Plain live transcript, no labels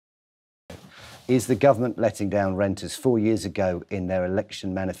Is the government letting down renters? 4 years ago, in their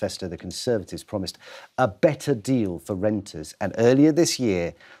election manifesto, the Conservatives promised a better deal for renters. And earlier this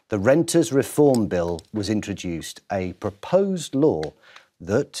year, the Renters Reform Bill was introduced, a proposed law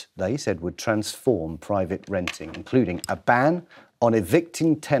that they said would transform private renting, including a ban on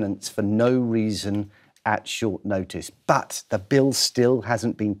evicting tenants for no reason at short notice. But the bill still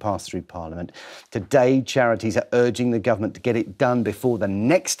hasn't been passed through Parliament. Today, charities are urging the government to get it done before the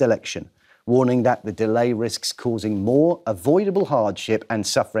next election, warning that the delay risks causing more avoidable hardship and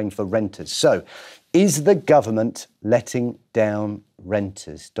suffering for renters. So, is the government letting down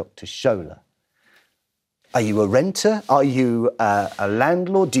renters? Dr. Shola, are you a renter? Are you a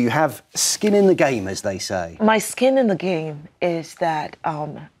landlord? Do you have skin in the game, as they say? My skin in the game is that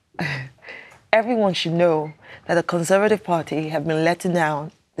everyone should know that the Conservative Party have been letting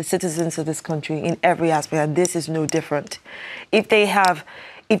down the citizens of this country in every aspect, and this is no different. If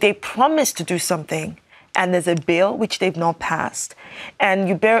they promise to do something and there's a bill which they've not passed, and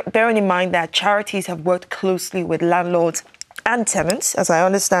you bearing in mind that charities have worked closely with landlords and tenants, as I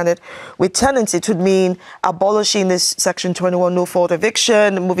understand it. With tenants, it would mean abolishing this Section 21 no-fault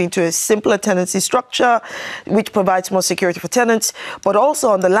eviction, moving to a simpler tenancy structure, which provides more security for tenants. But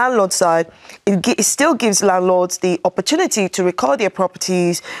also on the landlord side, it still gives landlords the opportunity to record their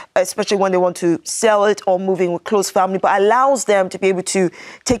properties, especially when they want to sell it or move in with close family, but allows them to be able to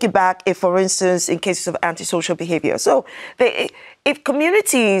take it back if, for instance, in cases of antisocial behavior. So if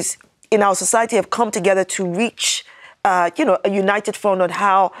communities in our society have come together to reach a united front on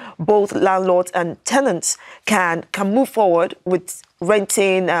how both landlords and tenants can move forward with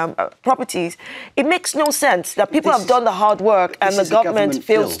renting properties, it makes no sense that people have done the hard work and the government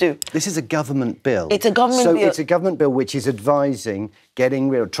fails to. This is a government bill. It's a government bill. So it's a government bill which is advising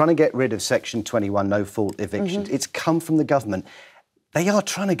trying to get rid of Section 21 no-fault evictions. It's come from the government. They are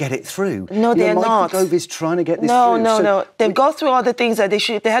trying to get it through. No, they're not. Michael Gove is trying to get this through. No. They've gone through other things that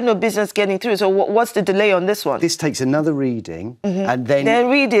they had no business getting through. So what's the delay on this one? This takes another reading, and then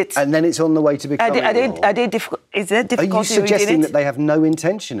read it, and then it's on the way to becoming law. Is there difficulty? Are you suggesting that they have no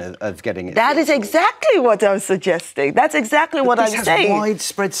intention of getting it? That is exactly what I'm suggesting. That's exactly what I'm saying. This has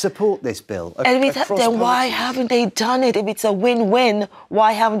widespread support, this bill. And then why haven't they done it? If it's a win-win,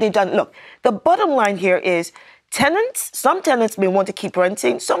 why haven't they done it? Look, the bottom line here is some tenants may want to keep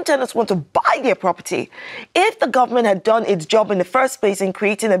renting, some tenants want to buy their property. If the government had done its job in the first place in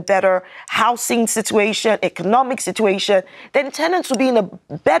creating a better housing situation, economic situation, then tenants would be in a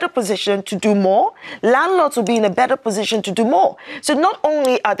better position to do more. Landlords would be in a better position to do more. So not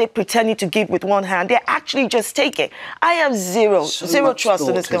only are they pretending to give with one hand, they're actually just taking. I have zero trust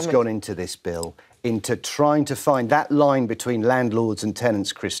in this government. Has gone into this bill, into trying to find that line between landlords and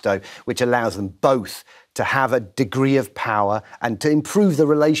tenants, Cristo, which allows them both to have a degree of power and to improve the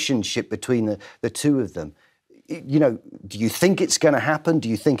relationship between the two of them. Do you think it's going to happen? Do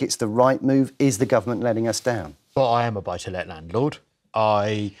you think it's the right move? Is the government letting us down? Well, I am a buy-to-let landlord.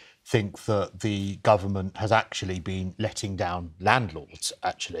 I think that the government has actually been letting down landlords,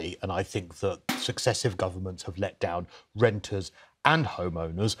 actually, and I think that successive governments have let down renters and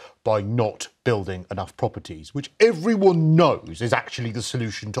homeowners by not building enough properties, which everyone knows is actually the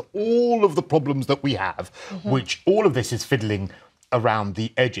solution to all of the problems that we have, which all of this is fiddling around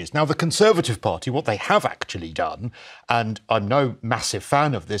the edges. Now, the Conservative Party, what they have actually done, and I'm no massive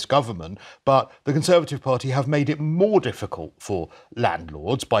fan of this government, but the Conservative Party have made it more difficult for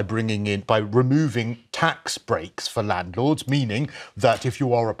landlords by removing tax breaks for landlords, meaning that if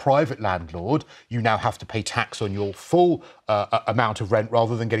you are a private landlord, you now have to pay tax on your full amount of rent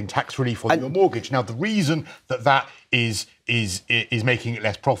rather than getting tax relief on your mortgage. Now, the reason that is making it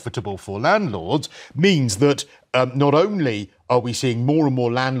less profitable for landlords means that not only are we seeing more and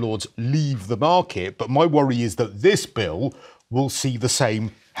more landlords leave the market, but my worry is that this bill will see the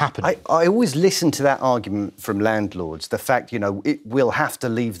same happen. I always listen to that argument from landlords, the fact, it will have to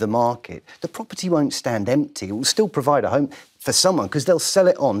leave the market. The property won't stand empty. It will still provide a home for someone because they'll sell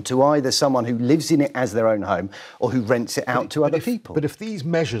it on to either someone who lives in it as their own home or who rents it out to other people. But if these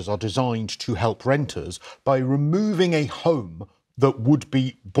measures are designed to help renters, by removing a home that would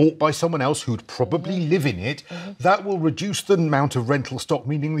be bought by someone else who'd probably live in it, that will reduce the amount of rental stock,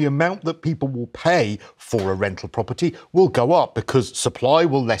 meaning the amount that people will pay for a rental property will go up because supply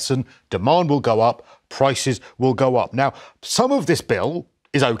will lessen, demand will go up, prices will go up. Now, some of this bill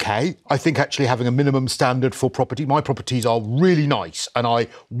is OK. I think actually having a minimum standard for property, my properties are really nice and I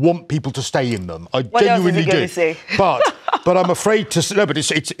want people to stay in them. I genuinely do. Say? But But I'm afraid to... No, but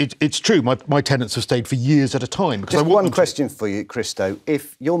it's true. My tenants have stayed for years at a time. Just one question for you, Cristo.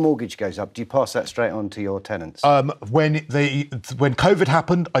 If your mortgage goes up, do you pass that straight on to your tenants? When COVID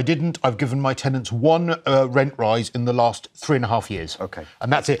happened, I didn't. I've given my tenants one rent rise in the last 3.5 years. OK.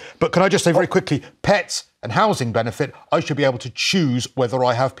 And that's it. But can I just say very quickly, pets and housing benefit, I should be able to choose whether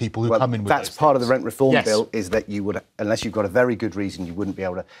I have people who come in with that's those part things. of the rent reform bill, is that you would, unless you've got a very good reason, you wouldn't be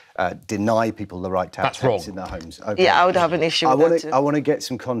able to deny people the right to have pets in their homes. Okay. Yeah, I would have an issue with that too. I want to get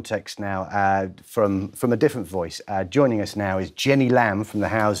some context now from a different voice. Joining us now is Jenny Lamb from the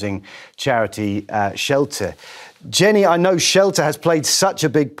housing charity Shelter. Jenny, I know Shelter has played such a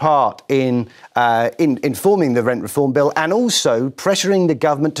big part in forming the rent reform bill and also pressuring the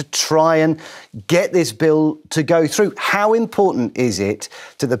government to try and get this bill to go through. How important is it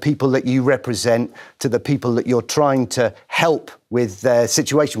to the people that you represent, to the people that you're trying to help with their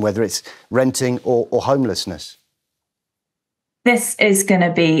situation, whether it's renting or homelessness? This is going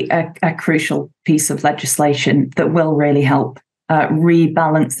to be a crucial piece of legislation that will really help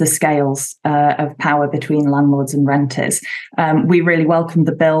rebalance the scales of power between landlords and renters. We really welcomed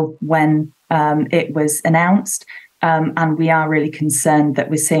the bill when it was announced, and we are really concerned that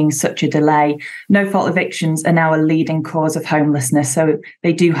we're seeing such a delay. No-fault evictions are now a leading cause of homelessness, so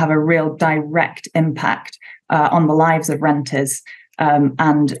they do have a real direct impact on the lives of renters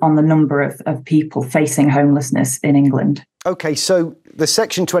and on the number of people facing homelessness in England. OK, so the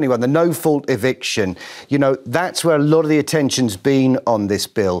Section 21, the no-fault eviction, you know, that's where a lot of the attention's been on this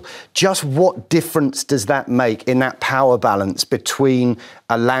bill. Just what difference does that make in that power balance between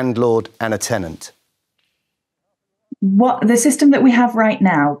a landlord and a tenant? What the system that we have right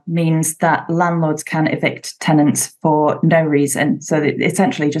now means that landlords can evict tenants for no reason. So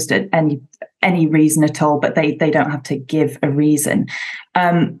essentially just any reason at all, but they don't have to give a reason.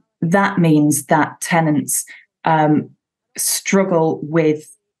 That means that tenants struggle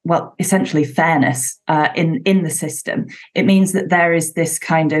with, well, essentially fairness in the system. It means that there is this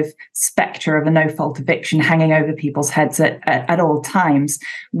kind of spectre of a no-fault eviction hanging over people's heads at all times.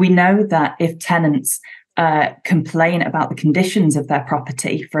 We know that if tenants complain about the conditions of their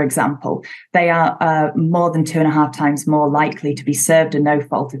property, for example, they are more than 2.5 times more likely to be served a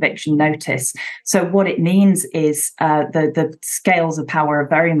no-fault eviction notice. So what it means is the scales of power are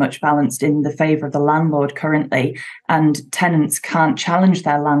very much balanced in the favour of the landlord currently, and tenants can't challenge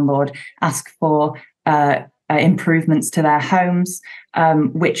their landlord, ask for improvements to their homes,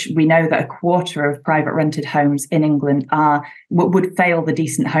 which we know that 1/4 of private rented homes in England would fail the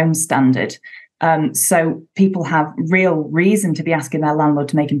decent home standard. So people have real reason to be asking their landlord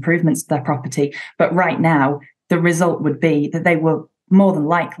to make improvements to their property. But right now, the result would be that they will more than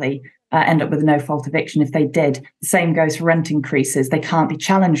likely end up with a no-fault eviction if they did. The same goes for rent increases. They can't be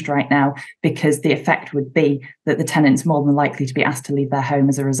challenged right now because the effect would be that the tenant's more than likely to be asked to leave their home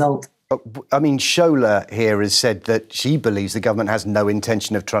as a result. I mean, Shola here has said that she believes the government has no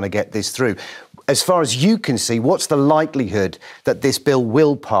intention of trying to get this through. As far as you can see, what's the likelihood that this bill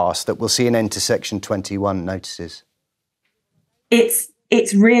will pass, that we'll see an end to Section 21 notices?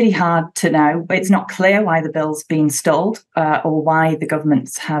 It's really hard to know. It's not clear why the bill's been stalled or why the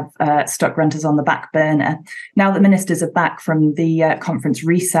governments have stuck renters on the back burner. Now that ministers are back from the conference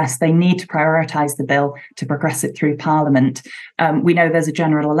recess, they need to prioritise the bill to progress it through Parliament. We know there's a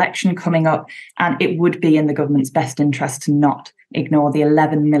general election coming up, and it would be in the government's best interest to not ignore the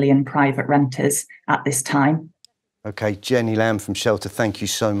 11 million private renters at this time. OK, Jenny Lamb from Shelter, thank you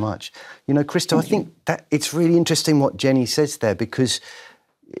so much. You know, Cristo, I think that it's really interesting what Jenny says there, because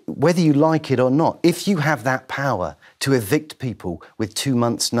whether you like it or not, if you have that power to evict people with 2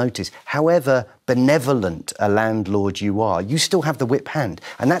 months' notice, however benevolent a landlord you are, you still have the whip hand,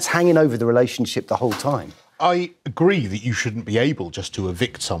 and that's hanging over the relationship the whole time. I agree that you shouldn't be able just to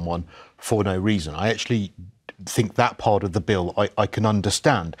evict someone for no reason. I actually think that part of the bill I can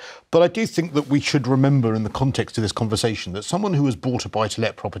understand. But I do think that we should remember in the context of this conversation that someone who has bought a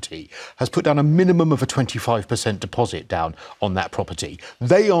buy-to-let property has put down a minimum of a 25% deposit down on that property.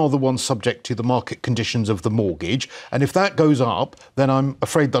 They are the ones subject to the market conditions of the mortgage. And if that goes up, then I'm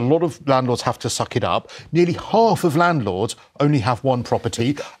afraid that a lot of landlords have to suck it up. Nearly half of landlords only have one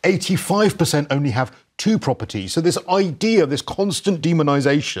property. 85% only have 2 properties. So this idea, this constant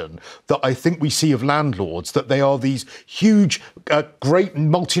demonisation that I think we see of landlords, that they are these huge, great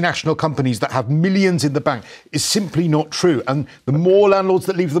multinational companies that have millions in the bank, is simply not true. And the more landlords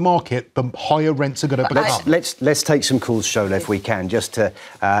that leave the market, the higher rents are going to become. Let's take some calls, Shola, if we can, just to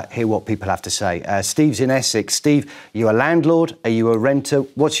hear what people have to say. Steve's in Essex. Steve, are you a landlord? Are you a renter?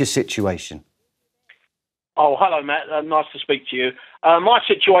 What's your situation? Oh, hello, Matt. Nice to speak to you. My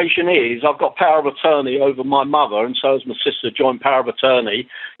situation is I've got power of attorney over my mother, and so has my sister, joint power of attorney.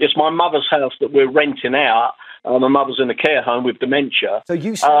 It's my mother's house that we're renting out. My mother's in a care home with dementia. So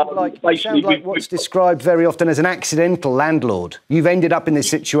you sound like what's described very often as an accidental landlord. You've ended up in this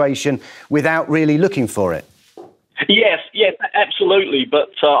situation without really looking for it. Yes, absolutely.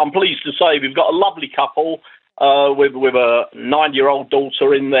 But I'm pleased to say we've got a lovely couple with a 9-year-old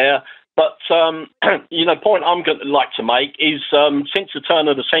daughter in there. But, point I'm going to like to make is since the turn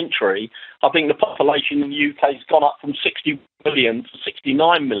of the century, I think the population in the UK has gone up from 60 million to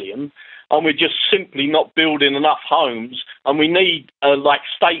 69 million. And we're just simply not building enough homes. And we need,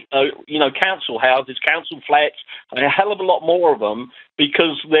 state, council houses, council flats, and a hell of a lot more of them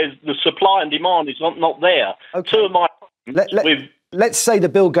because the supply and demand is not there. Okay. Two of my Let's say the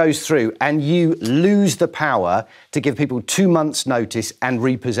bill goes through and you lose the power to give people 2 months' notice and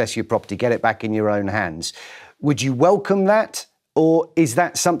repossess your property, get it back in your own hands. Would you welcome that? Or is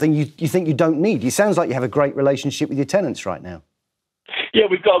that something you think you don't need? It sounds like you have a great relationship with your tenants right now. Yeah,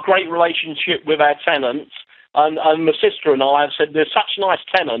 we've got a great relationship with our tenants. And my sister and I have said they're such nice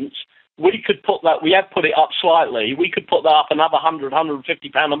tenants. We could we have put it up slightly. We could put that up another £100,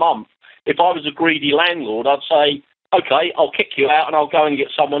 £150 a month. If I was a greedy landlord, I'd say, OK, I'll kick you out and I'll go and get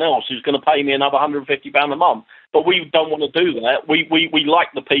someone else who's going to pay me another £150 a month. But we don't want to do that. We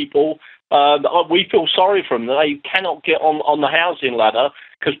like the people. We feel sorry for them. They cannot get on the housing ladder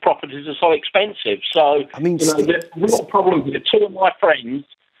because properties are so expensive. So, the real problem here, two of my friends,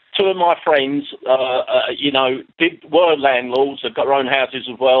 were landlords. They've got their own houses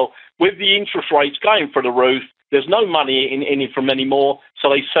as well. With the interest rates going through the roof, there's no money in it from anymore. So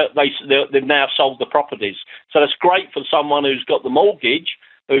they've now sold the properties. So that's great for someone who's got the mortgage,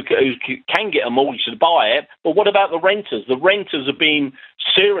 who can get a mortgage to buy it. But what about the renters? The renters are being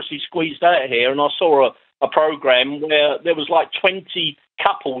seriously squeezed out here. And I saw a program where there was like 20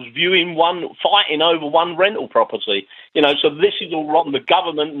 couples fighting over one rental property. So this is all wrong. The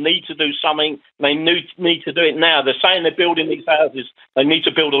government need to do something. They need to do it now. They're saying they're building these houses. They need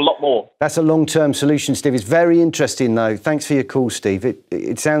to build a lot more. That's a long-term solution, Steve. It's very interesting, though. Thanks for your call, Steve.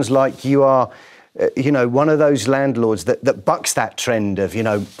 It sounds like you are one of those landlords that bucks that trend of,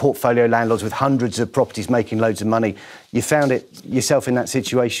 portfolio landlords with hundreds of properties making loads of money. You found it yourself in that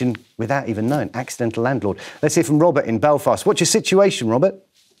situation without even knowing. Accidental landlord. Let's hear from Robert in Belfast. What's your situation, Robert?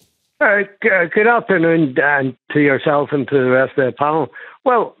 Good afternoon, Dan, to yourself and to the rest of the panel.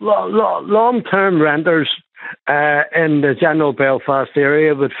 Well, long-term renters in the general Belfast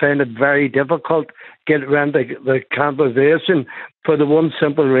area would find it very difficult to get rent the compensation for the one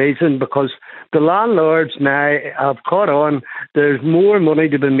simple reason, because the landlords now have caught on. There's more money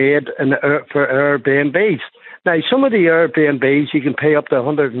to be made for Airbnbs. Now, some of the Airbnbs you can pay up to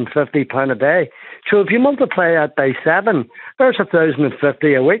 £150 a day. So if you multiply that by 7, there's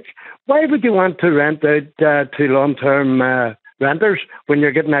 £1,050 a week. Why would you want to rent out to long-term renters when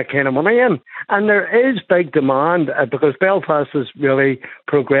you're getting that kind of money in? And there is big demand because Belfast is really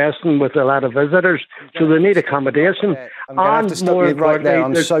progressing with a lot of visitors, so they need accommodation. I'm going to have to stop you right there.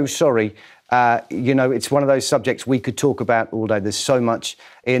 I'm so sorry. It's one of those subjects we could talk about all day. There's so much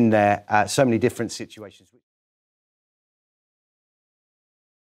in there, so many different situations.